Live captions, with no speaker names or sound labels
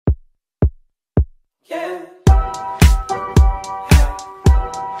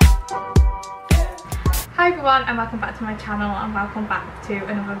everyone, and welcome back to my channel, and welcome back to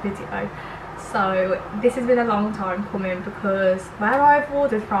another video. So this has been a long time coming because where I've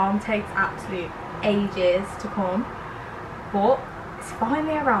ordered from takes absolute ages to come, but it's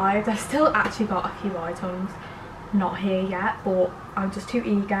finally arrived. I've still actually got a few items not here yet, but I'm just too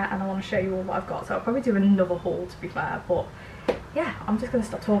eager and I want to show you all what I've got. So I'll probably do another haul, to be fair, but yeah, I'm just going to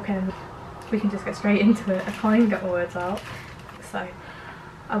stop talking and we can just get straight into it. I can't even get my words out. So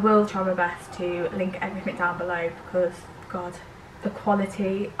I will try my best to link everything down below because, God, the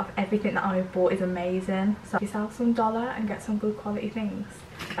quality of everything that I've bought is amazing. So yourself some dollar and get some good quality things.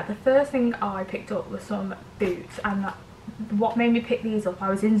 The first thing I picked up was some boots, and what made me pick these up, I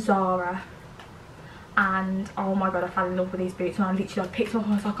was in Zara and oh my God, I fell in love with these boots, and I literally picked them up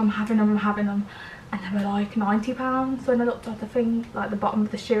and I was like, I'm having them, and they were like £90. So when I looked at the thing, like the bottom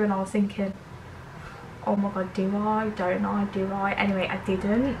of the shoe, and I was thinking, oh my God, do I, don't I, do I? Anyway, I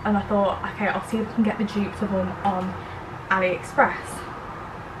didn't, and I thought, okay, I'll see if I can get the dupes of them on Aliexpress.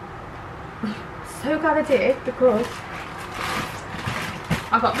 So glad I did, because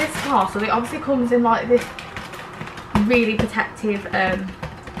I got this parcel. It obviously comes in like this really protective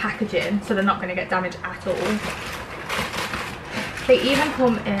packaging, so they're not going to get damaged at all. They even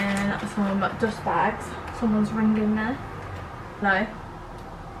come in some dust bags. Someone's ringing there. Hello.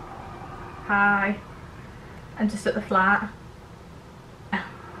 Hi. I'm just at the flat.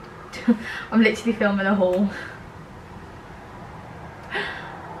 I'm literally filming a haul.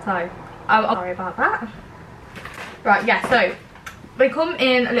 So, I'm sorry about that. Right, yeah, so they come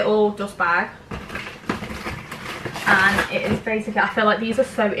in a little dust bag. And it is basically, I feel like these are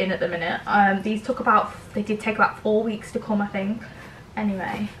so in at the minute. These took about, they did take about 4 weeks to come, I think.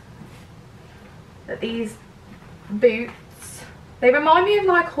 Anyway. But these boots, they remind me of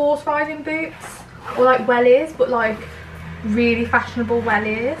like horse riding boots. Or like wellies, but like really fashionable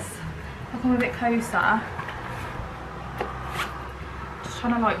wellies. I'll come a bit closer. Just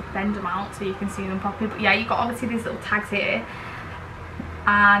trying to like bend them out so you can see them properly. But yeah, you've got obviously these little tags here,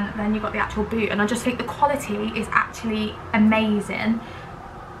 and then you've got the actual boot, and I just think the quality is actually amazing.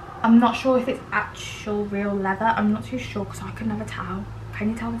 I'm not sure if it's actual real leather. I'm not too sure because I could never tell. Can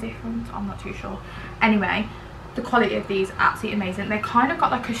you tell the difference? I'm not too sure. Anyway, the quality of these are absolutely amazing. They kind of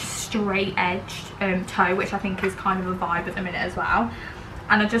got like a straight edged toe, which I think is kind of a vibe at the minute as well.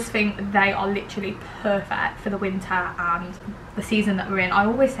 And I just think they are literally perfect for the winter and the season that we're in. I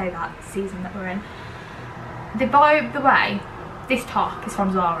always say that, the season that we're in. By the way, this top is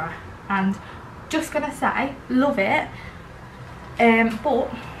from Zara, and just gonna say, love it. But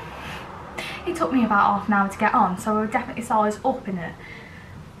it took me about half an hour to get on, so I would definitely size up in it.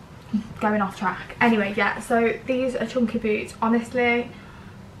 Going off track. Anyway, yeah, so these are chunky boots. Honestly,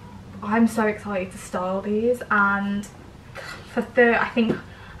 I'm so excited to style these, and for I think,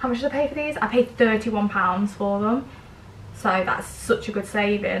 how much did I pay for these? I paid £31 for them, so that's such a good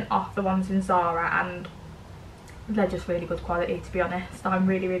saving off the ones in Zara, and they're just really good quality, to be honest. I'm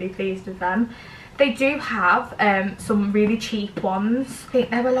really pleased with them. They do have some really cheap ones. I think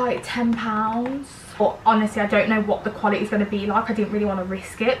they were like £10, but honestly I don't know what the quality is going to be like. I didn't really want to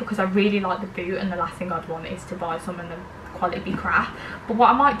risk it because I really like the boot, and the last thing I'd want is to buy some and the quality be crap. But what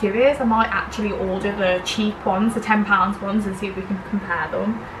I might do is I might actually order the cheap ones, the £10 ones, and see if we can compare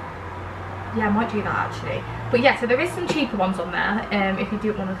them. Yeah, I might do that actually. But yeah, so there is some cheaper ones on there if you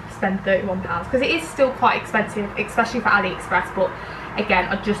do want to spend £31, because it is still quite expensive, especially for Aliexpress. But again,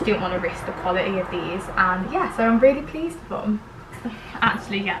 I just didn't want to risk the quality of these, and yeah, so I'm really pleased with them.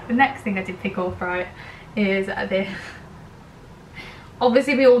 Actually, yeah, the next thing I did pick up, right, is this.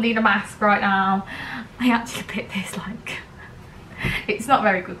 Obviously we all need a mask right now. I actually picked this, like, it's not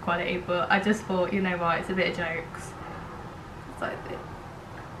very good quality, but I just thought, you know what, it's a bit of jokes. It's like this.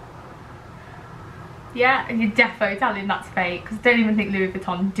 Yeah, and you're defo telling that's fake, because I don't even think Louis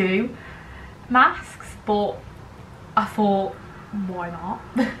Vuitton do masks, but I thought, why not?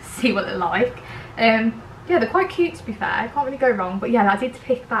 See what they're like. Yeah, they're quite cute, to be fair. Can't really go wrong. But yeah, I did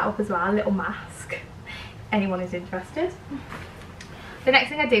pick that up as well, a little mask. Anyone is interested. The next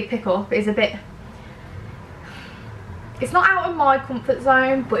thing I did pick up is a bit, it's not out of my comfort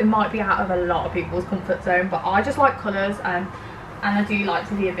zone, but it might be out of a lot of people's comfort zone. But I just like colours, and I do like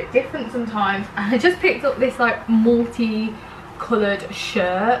to be a bit different sometimes. And I just picked up this like multi-coloured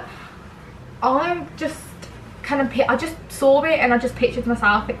shirt. I'm just kind of, I just saw it and I just pictured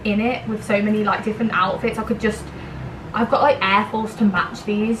myself in it with so many like different outfits. I could just, I've got like Air Force to match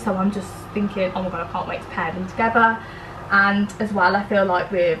these, so I'm just thinking, oh my God, I can't wait to pair them together. And as well, I feel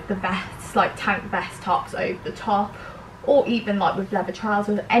like with the vests, like tank vest tops over the top, or even like with leather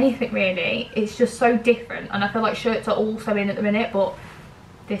trousers, anything really, it's just so different. And I feel like shirts are also in at the minute, but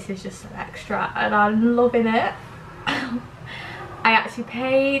this is just so extra and I'm loving it. I actually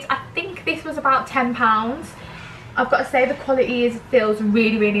paid, I think this was about £10. I've got to say the quality feels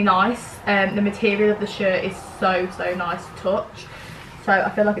really nice. The material of the shirt is so nice to touch. So I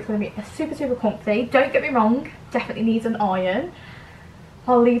feel like it's going to be super comfy. Don't get me wrong, definitely needs an iron.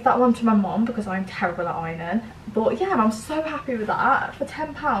 I'll leave that one to my mum because I'm terrible at ironing. But yeah, I'm so happy with that. For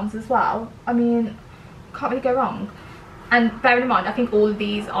 £10 as well, I mean, can't really go wrong. And bearing in mind, I think all of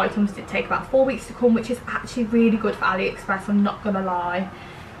these items did take about 4 weeks to come, which is actually really good for Aliexpress, I'm not gonna lie.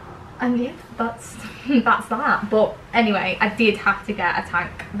 And yeah, that's that. But anyway, I did have to get a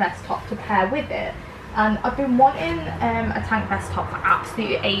tank vest top to pair with it. And I've been wanting a tank vest top for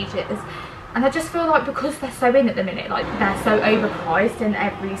absolutely ages. And I just feel like because they're so in at the minute, like they're so overpriced in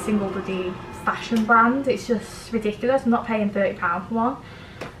every single bloody fashion brand, it's just ridiculous. I'm not paying £30 for one.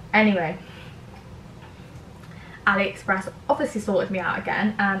 Anyway, Aliexpress obviously sorted me out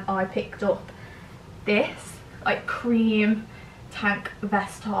again, and I picked up this like cream tank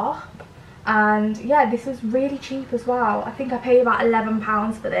vest top. And yeah, this was really cheap as well. I think I paid about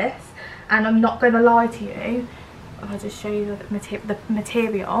 £11 for this, and I'm not going to lie to you, I'll just show you the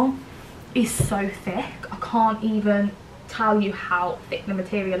material is so thick. I can't even tell you how thick the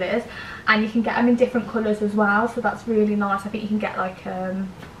material is, and you can get them in different colours as well, so that's really nice. I think you can get like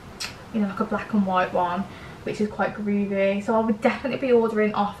you know, like a black and white one, which is quite groovy. So I would definitely be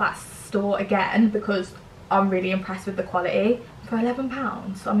ordering off that store again because I'm really impressed with the quality. For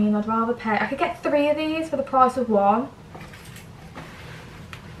 £11, I mean, I'd rather pay, I could get 3 of these for the price of one.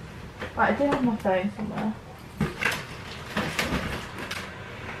 Right, I do have my phone somewhere.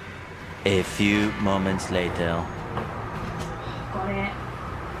 A few moments later. Got it.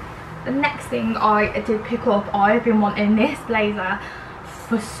 The next thing I did pick up, I've been wanting this blazer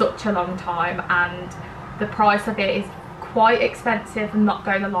for such a long time, and the price of it is quite expensive. I'm not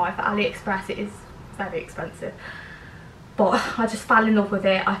going to lie, for Aliexpress it is very expensive. But I just fell in love with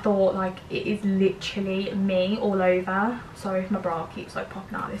it. I thought like it is literally me all over. Sorry if my bra keeps like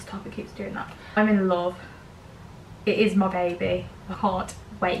popping out of this top, it keeps doing that. I'm in love. It is my baby. I can't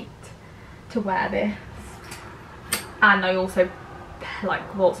wait to wear this. And I also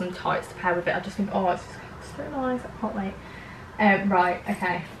like bought some tights to pair with it. I just think, oh, it's so nice, I can't wait. Right,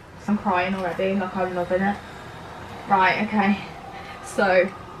 okay, I'm crying already, like I'm loving it. Right, okay, so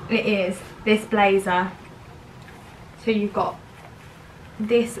it is this blazer. So you've got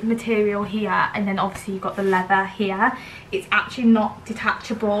this material here, and then obviously you've got the leather here. It's actually not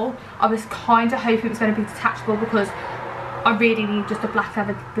detachable. I was kind of hoping it was going to be detachable because I really need just a black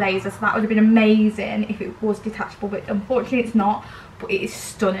leather blazer, so that would have been amazing if it was detachable, but unfortunately it's not. But it is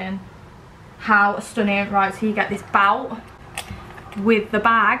stunning. How stunning. Right, so you get this belt with the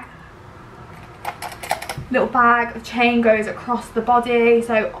bag. Little bag, the chain goes across the body,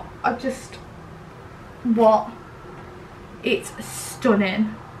 so I just, what? It's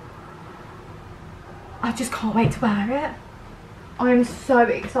stunning. I just can't wait to wear it. I am so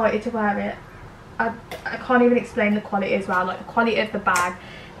excited to wear it. I can't even explain the quality as well. Like the quality of the bag,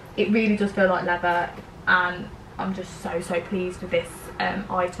 it really does feel like leather, and I'm just so pleased with this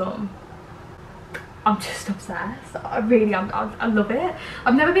item. I'm just obsessed. I really am. I love it.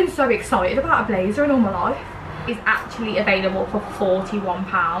 I've never been so excited about a blazer in all my life. It's actually available for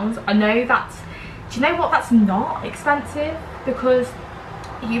 £41. I know that's, do you know what, that's not expensive, because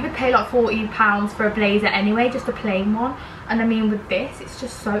you would pay like £40 for a blazer anyway, just a plain one. And I mean with this, it's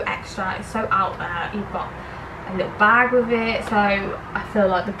just so extra, it's so out there. You've got a little bag with it, so I feel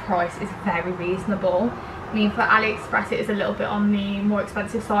like the price is very reasonable. I mean for Aliexpress it is a little bit on the more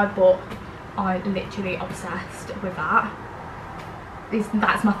expensive side, but I'm literally obsessed with that.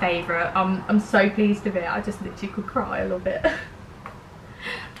 That's my favourite. I'm so pleased with it. I just literally could cry, I love it.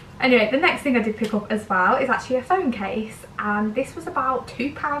 Anyway, the next thing I did pick up as well is actually a phone case, and this was about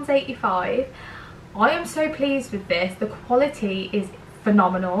 £2.85. I am so pleased with this. The quality is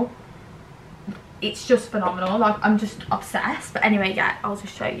phenomenal. It's just phenomenal. Like, I'm just obsessed. But anyway, yeah, I'll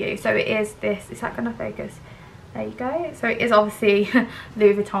just show you. So it is this. Is that gonna focus? There you go. So it is obviously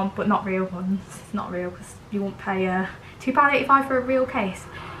Louis Vuitton, but not real ones. It's not real because you won't pay £2.85 for a real case.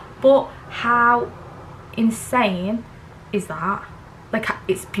 But how insane is that? Like,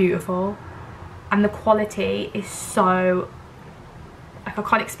 it's beautiful, and the quality is so, like, I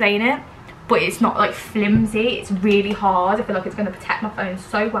can't explain it, but it's not like flimsy. It's really hard. I feel like it's going to protect my phone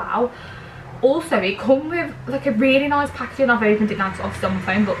so well. Also, it comes with like a really nice packaging. I've opened it now because obviously on my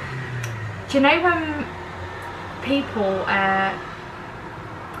phone, but do you know when people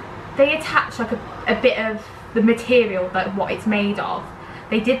they attach like a bit of the material, like what it's made of,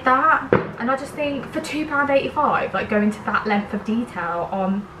 they did that, and I just think for £2.85, like going to that length of detail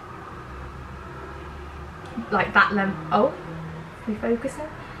on like that length, oh, refocusing,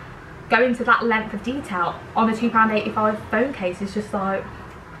 going to that length of detail on a £2.85 phone case is just like,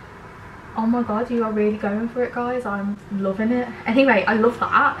 oh my god, you are really going for it, guys. I'm loving it. Anyway, I love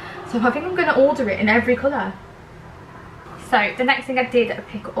that, so I think I'm going to order it in every colour. So the next thing I did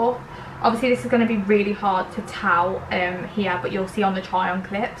pick up, obviously this is going to be really hard to tell here, but you'll see on the try on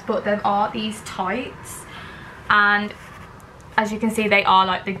clips, but there are these tights, and as you can see they are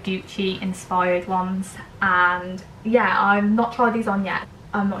like the Gucci inspired ones, and yeah, I've not tried these on yet.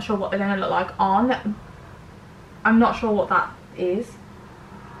 I'm not sure what they're going to look like on. I'm not sure what that is.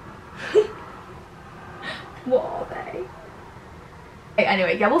 What are they?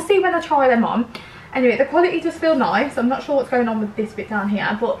 Anyway, yeah, we'll see when I try them on. Anyway, the quality just feels nice. I'm not sure what's going on with this bit down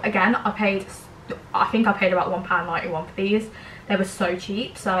here, but again, I think I paid about £1.91 for these. They were so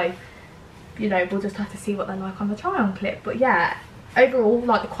cheap, so you know, we'll just have to see what they're like on the try on clip. But yeah, overall,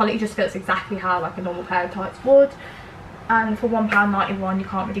 like the quality just feels exactly how like a normal pair of tights would, and for £1.91 you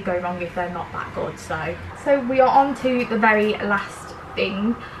can't really go wrong if they're not that good. So we are on to the very last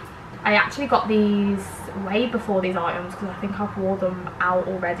thing. I actually got these way before these items because I think I've wore them out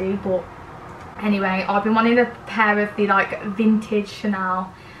already, but anyway, I've been wanting a pair of the like vintage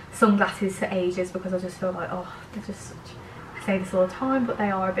Chanel sunglasses for ages, because I just feel like, oh, they're just such, I say this all the time, but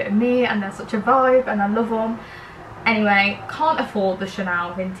they are a bit of me and they're such a vibe and I love them. Anyway, can't afford the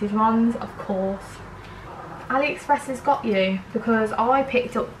Chanel vintage ones, of course. Aliexpress has got you, because I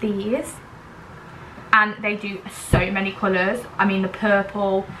picked up these and they do so many colours. I mean, the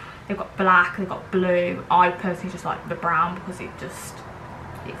purple, they've got black, they've got blue. I personally just like the brown because it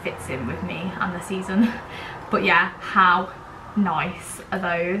fits in with me and the season. But yeah, how nice are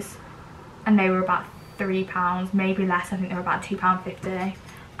those? And they were about £3, maybe less. I think they were about £2.50,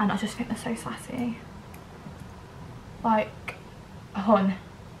 and I just think they're so sassy. Like, hun,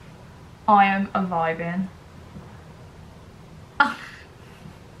 I am a vibing.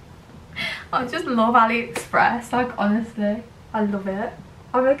 I just love Aliexpress, like honestly, I love it.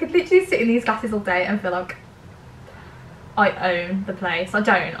 I could literally sit in these glasses all day and feel like I own the place. I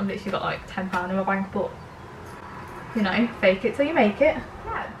don't, I've literally got like £10 in my bank, but you know, fake it till you make it.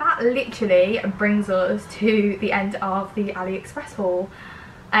 Yeah, that literally brings us to the end of the Aliexpress haul.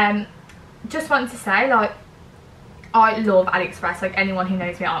 Just wanted to say, like, I love Aliexpress. Like, anyone who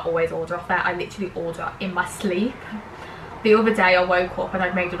knows me, I always order off there. I literally order in my sleep. The other day I woke up and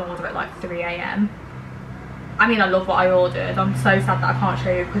I'd made an order at like 3 AM. I mean, I love what I ordered. I'm so sad that I can't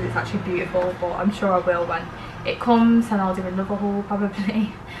show you because it's actually beautiful, but I'm sure I will when it comes, and I'll do another haul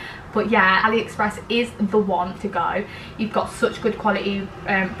probably. But yeah, Aliexpress is the one to go. You've got such good quality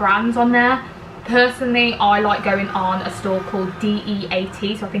brands on there. Personally, I like going on a store called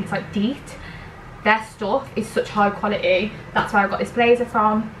DEAT, so I think it's like DEAT. Their stuff is such high quality. That's where I got this blazer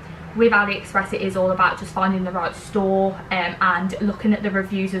from. With Aliexpress, it is all about just finding the right store and looking at the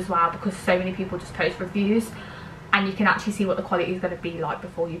reviews as well, because so many people just post reviews and you can actually see what the quality is going to be like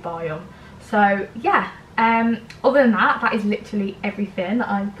before you buy them. So yeah, other than that, that is literally everything that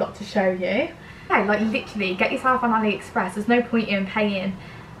I've got to show you. Okay, like literally get yourself on Aliexpress. There's no point in paying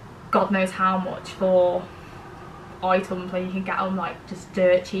God knows how much for items when you can get them like just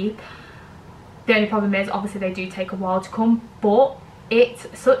dirt cheap. The only problem is obviously they do take a while to come, but it's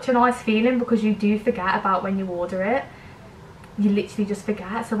such a nice feeling because you do forget about when you order it. You literally just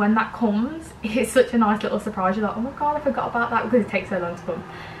forget, so when that comes, it's such a nice little surprise. You're like, oh my god, I forgot about that, because it takes so long to come.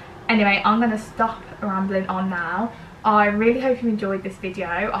 Anyway, I'm going to stop rambling on now. I really hope you enjoyed this video.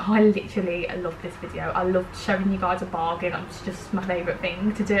 I literally love this video. I loved showing you guys a bargain. It's just my favourite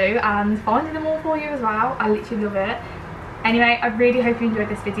thing to do, and finding them all for you as well. I literally love it. Anyway, I really hope you enjoyed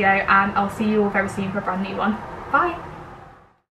this video, and I'll see you all very soon for a brand new one. Bye!